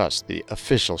 That's just the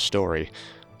official story.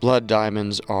 Blood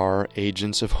diamonds are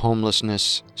agents of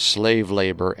homelessness, slave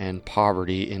labor, and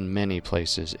poverty in many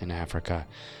places in Africa.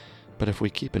 But if we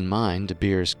keep in mind De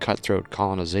Beers' cutthroat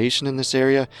colonization in this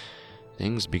area,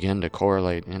 things begin to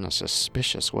correlate in a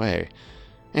suspicious way.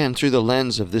 And through the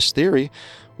lens of this theory,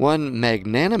 one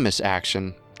magnanimous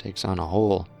action takes on a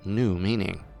whole new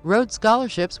meaning. Rhodes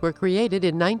Scholarships were created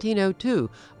in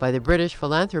 1902 by the British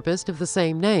philanthropist of the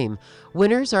same name.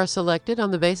 Winners are selected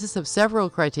on the basis of several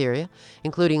criteria,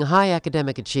 including high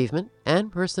academic achievement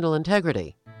and personal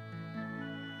integrity.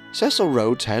 Cecil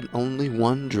Rhodes had only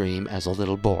one dream as a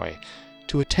little boy,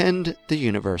 to attend the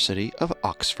University of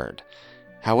Oxford.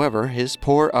 However, his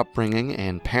poor upbringing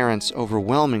and parents'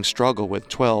 overwhelming struggle with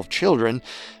 12 children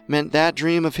meant that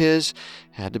dream of his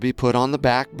had to be put on the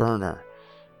back burner.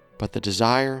 But the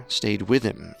desire stayed with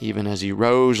him, even as he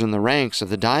rose in the ranks of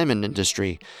the diamond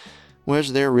industry.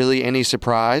 Was there really any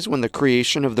surprise when the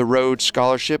creation of the Rhodes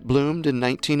Scholarship bloomed in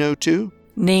 1902?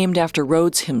 Named after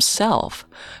Rhodes himself,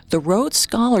 the Rhodes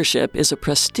Scholarship is a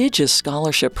prestigious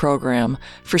scholarship program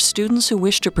for students who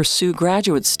wish to pursue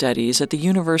graduate studies at the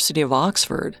University of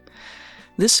Oxford.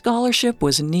 This scholarship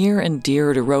was near and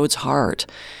dear to Rhodes' heart.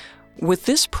 With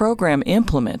this program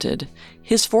implemented,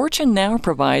 his fortune now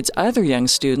provides other young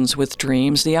students with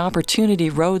dreams the opportunity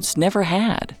Rhodes never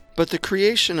had. But the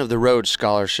creation of the Rhodes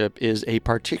Scholarship is a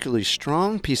particularly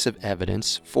strong piece of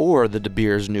evidence for the De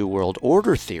Beers New World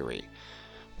Order theory.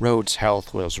 Rhodes'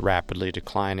 health was rapidly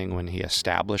declining when he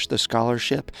established the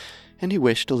scholarship, and he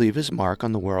wished to leave his mark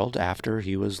on the world after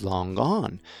he was long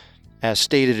gone. As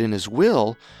stated in his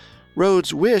will,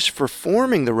 Rhodes' wish for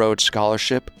forming the Rhodes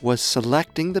Scholarship was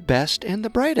selecting the best and the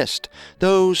brightest,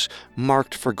 those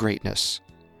marked for greatness.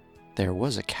 There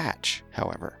was a catch,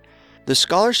 however. The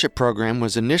scholarship program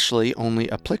was initially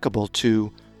only applicable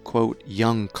to, quote,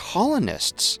 young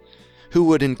colonists, who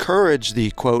would encourage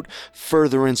the, quote,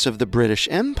 furtherance of the British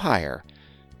Empire,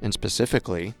 and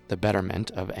specifically the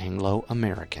betterment of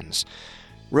Anglo-Americans.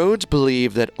 Rhodes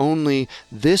believed that only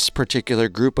this particular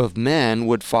group of men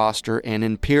would foster an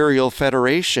imperial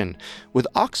federation, with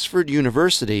Oxford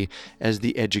University as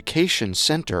the education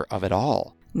center of it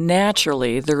all.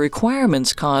 Naturally, the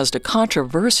requirements caused a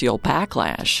controversial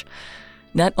backlash.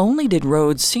 Not only did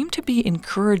Rhodes seem to be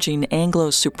encouraging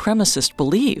Anglo-supremacist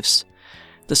beliefs,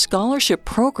 the scholarship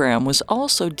program was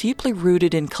also deeply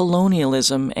rooted in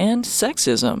colonialism and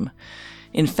sexism.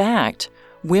 In fact,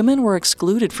 women were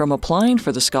excluded from applying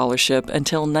for the scholarship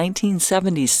until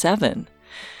 1977.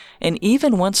 And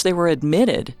even once they were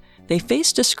admitted, they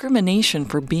faced discrimination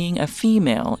for being a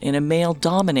female in a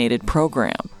male-dominated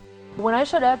program. When I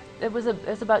showed up, it was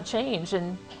about change,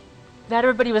 and not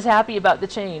everybody was happy about the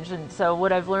change. And so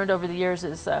what I've learned over the years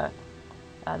is the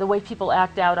way people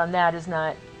act out on that is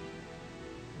not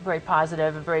very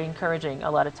positive and very encouraging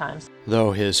a lot of times.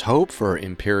 Though his hope for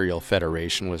Imperial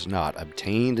Federation was not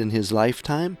obtained in his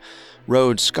lifetime,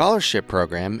 Rhodes Scholarship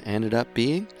Program ended up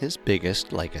being his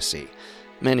biggest legacy.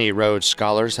 Many Rhodes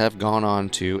Scholars have gone on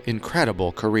to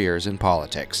incredible careers in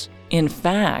politics. In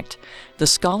fact, the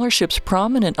scholarship's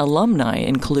prominent alumni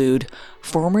include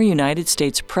former United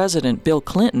States President Bill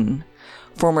Clinton,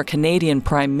 former Canadian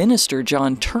Prime Minister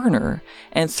John Turner,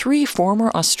 and 3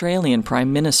 former Australian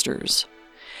Prime Ministers.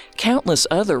 Countless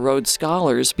other Rhodes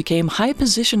Scholars became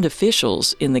high-positioned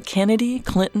officials in the Kennedy,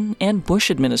 Clinton, and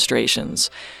Bush administrations,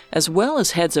 as well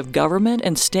as heads of government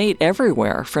and state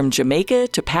everywhere from Jamaica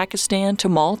to Pakistan to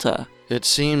Malta. It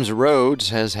seems Rhodes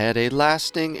has had a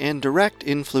lasting and direct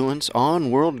influence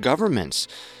on world governments.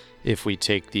 If we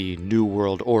take the New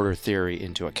World Order theory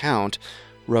into account,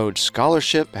 Rhodes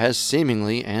Scholarship has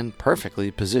seemingly and perfectly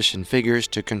positioned figures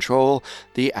to control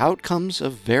the outcomes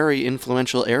of very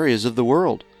influential areas of the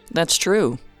world. That's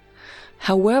true.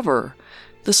 However,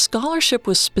 the scholarship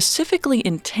was specifically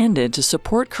intended to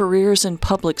support careers in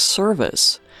public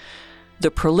service.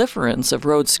 The proliferance of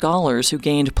Rhodes Scholars who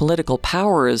gained political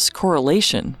power is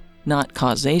correlation, not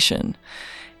causation.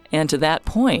 And to that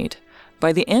point,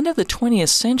 by the end of the 20th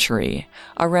century,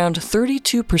 around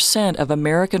 32% of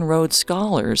American Rhodes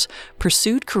Scholars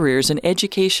pursued careers in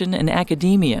education and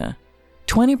academia,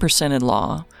 20% in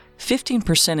law,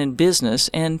 15% in business,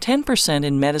 and 10%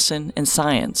 in medicine and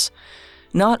science.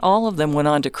 Not all of them went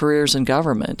on to careers in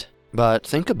government. But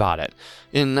think about it.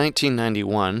 In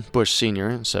 1991, Bush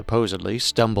Sr. supposedly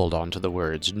stumbled onto the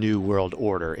words New World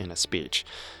Order in a speech.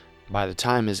 By the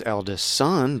time his eldest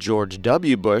son, George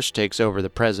W. Bush, takes over the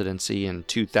presidency in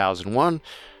 2001,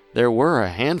 there were a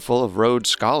handful of Rhodes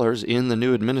Scholars in the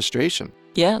new administration.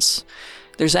 Yes,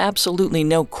 there's absolutely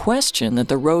no question that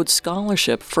the Rhodes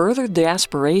Scholarship furthered the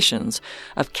aspirations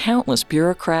of countless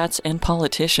bureaucrats and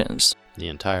politicians. The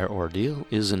entire ordeal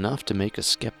is enough to make a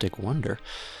skeptic wonder.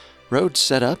 Rhodes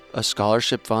set up a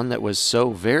scholarship fund that was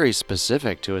so very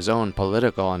specific to his own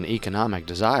political and economic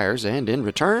desires, and in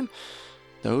return,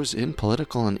 those in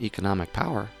political and economic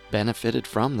power benefited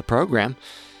from the program.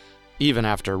 Even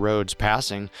after Rhodes'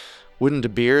 passing, wouldn't De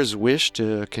Beers wish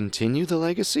to continue the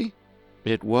legacy?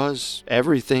 It was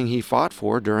everything he fought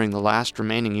for during the last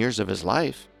remaining years of his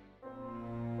life.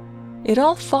 It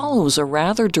all follows a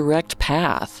rather direct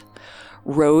path.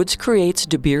 Rhodes creates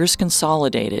De Beers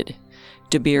Consolidated.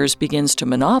 De Beers begins to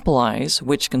monopolize,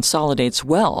 which consolidates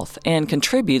wealth and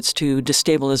contributes to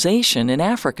destabilization in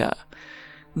Africa.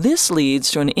 This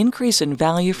leads to an increase in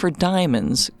value for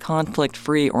diamonds,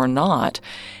 conflict-free or not,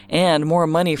 and more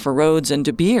money for Rhodes and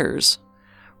De Beers.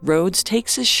 Rhodes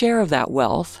takes his share of that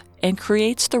wealth and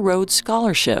creates the Rhodes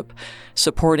Scholarship,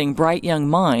 supporting bright young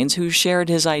minds who shared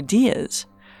his ideas.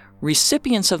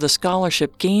 Recipients of the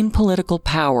scholarship gain political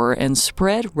power and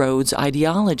spread Rhodes'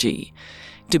 ideology.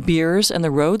 De Beers and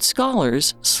the Rhodes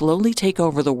Scholars slowly take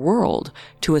over the world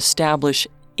to establish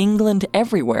England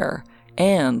everywhere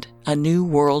and a new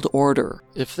world order.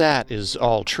 If that is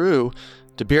all true,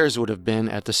 De Beers would have been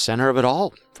at the center of it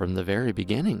all from the very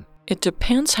beginning. It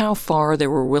depends how far they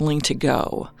were willing to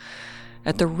go.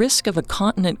 At the risk of a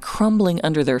continent crumbling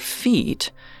under their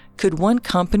feet, could one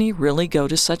company really go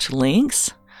to such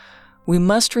lengths? We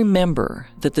must remember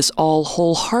that this all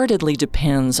wholeheartedly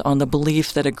depends on the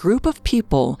belief that a group of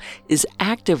people is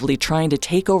actively trying to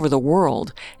take over the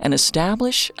world and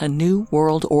establish a new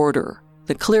world order.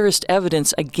 The clearest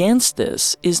evidence against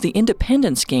this is the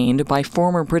independence gained by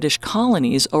former British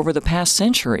colonies over the past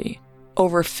century.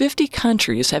 Over 50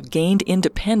 countries have gained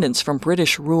independence from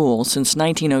British rule since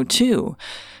 1902,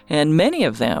 and many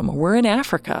of them were in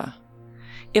Africa.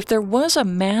 If there was a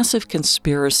massive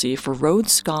conspiracy for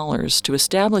Rhodes Scholars to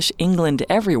establish England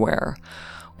everywhere,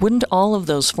 wouldn't all of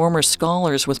those former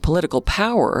scholars with political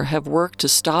power have worked to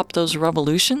stop those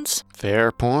revolutions?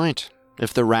 Fair point.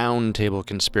 If the Round Table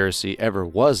Conspiracy ever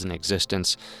was in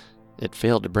existence, it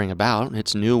failed to bring about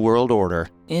its New World Order.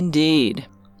 Indeed.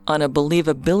 On a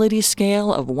believability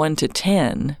scale of 1 to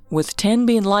 10, with 10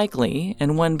 being likely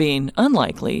and 1 being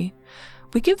unlikely,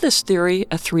 we give this theory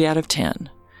a 3 out of 10.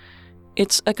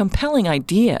 It's a compelling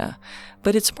idea,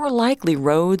 but it's more likely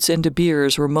Rhodes and De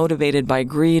Beers were motivated by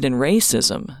greed and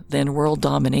racism than world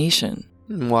domination.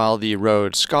 While the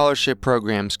Rhodes Scholarship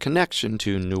Program's connection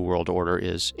to New World Order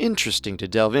is interesting to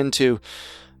delve into,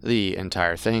 the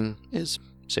entire thing is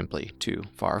simply too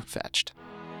far-fetched.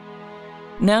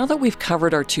 Now that we've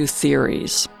covered our 2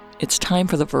 theories, it's time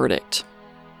for the verdict.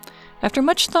 After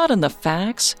much thought on the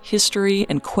facts, history,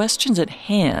 and questions at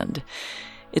hand,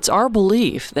 it's our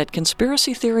belief that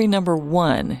conspiracy theory number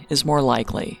 1 is more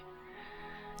likely.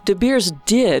 De Beers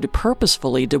did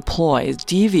purposefully deploy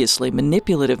deviously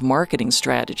manipulative marketing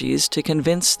strategies to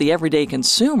convince the everyday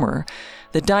consumer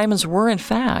that diamonds were, in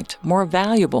fact, more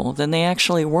valuable than they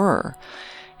actually were.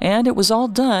 And it was all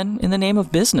done in the name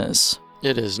of business.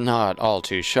 It is not all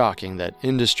too shocking that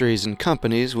industries and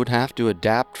companies would have to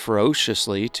adapt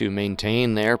ferociously to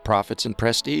maintain their profits and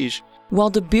prestige. While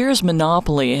De Beers'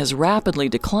 monopoly has rapidly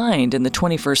declined in the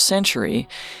 21st century,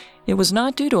 it was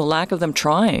not due to a lack of them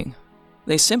trying.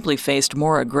 They simply faced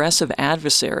more aggressive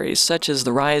adversaries, such as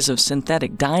the rise of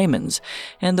synthetic diamonds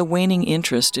and the waning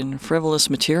interest in frivolous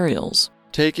materials.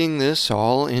 Taking this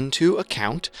all into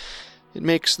account, it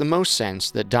makes the most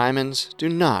sense that diamonds do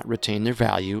not retain their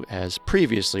value as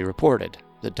previously reported.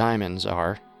 The diamonds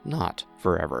are not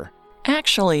forever.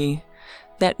 Actually,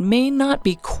 that may not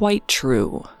be quite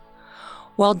true.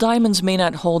 While diamonds may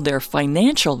not hold their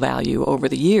financial value over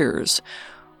the years,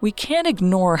 we can't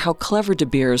ignore how clever De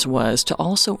Beers was to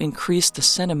also increase the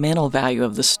sentimental value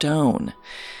of the stone.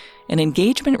 An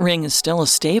engagement ring is still a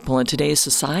staple in today's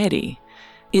society.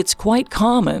 It's quite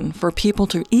common for people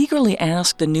to eagerly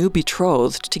ask the new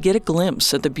betrothed to get a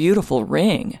glimpse at the beautiful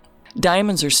ring.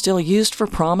 Diamonds are still used for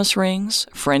promise rings,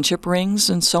 friendship rings,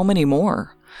 and so many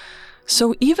more.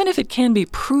 So even if it can be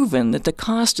proven that the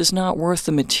cost is not worth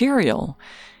the material,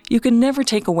 you can never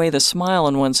take away the smile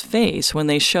on one's face when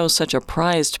they show such a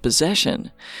prized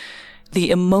possession.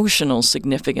 The emotional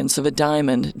significance of a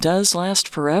diamond does last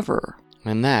forever.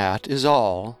 And that is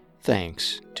all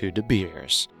thanks to De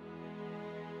Beers.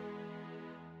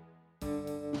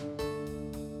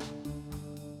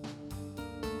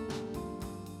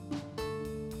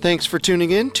 Thanks for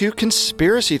tuning in to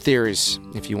Conspiracy Theories.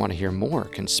 If you want to hear more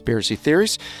conspiracy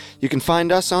theories, you can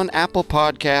find us on Apple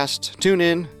Podcasts,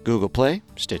 TuneIn, Google Play,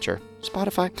 Stitcher,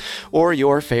 Spotify, or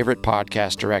your favorite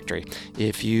podcast directory.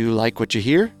 If you like what you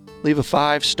hear, leave a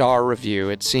 5-star review.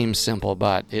 It seems simple,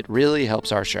 but it really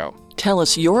helps our show. Tell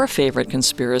us your favorite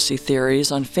conspiracy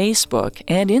theories on Facebook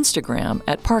and Instagram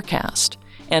at Parcast,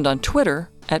 and on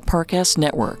Twitter at Parcast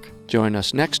Network. Join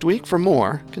us next week for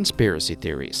more conspiracy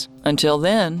theories. Until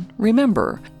then,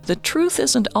 remember, the truth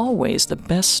isn't always the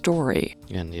best story.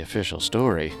 And the official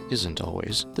story isn't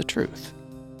always the truth.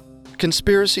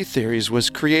 Conspiracy Theories was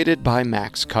created by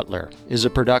Max Cutler, is a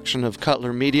production of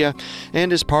Cutler Media,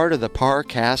 and is part of the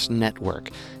Parcast Network.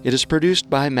 It is produced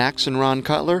by Max and Ron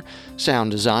Cutler,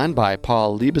 sound design by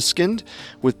Paul Liebeskind,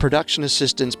 with production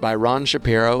assistance by Ron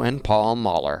Shapiro and Paul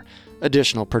Mahler.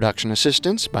 Additional production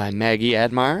assistance by Maggie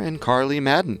Admire and Carly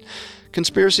Madden.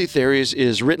 Conspiracy Theories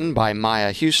is written by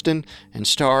Maya Houston and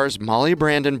stars Molly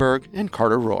Brandenburg and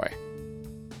Carter Roy.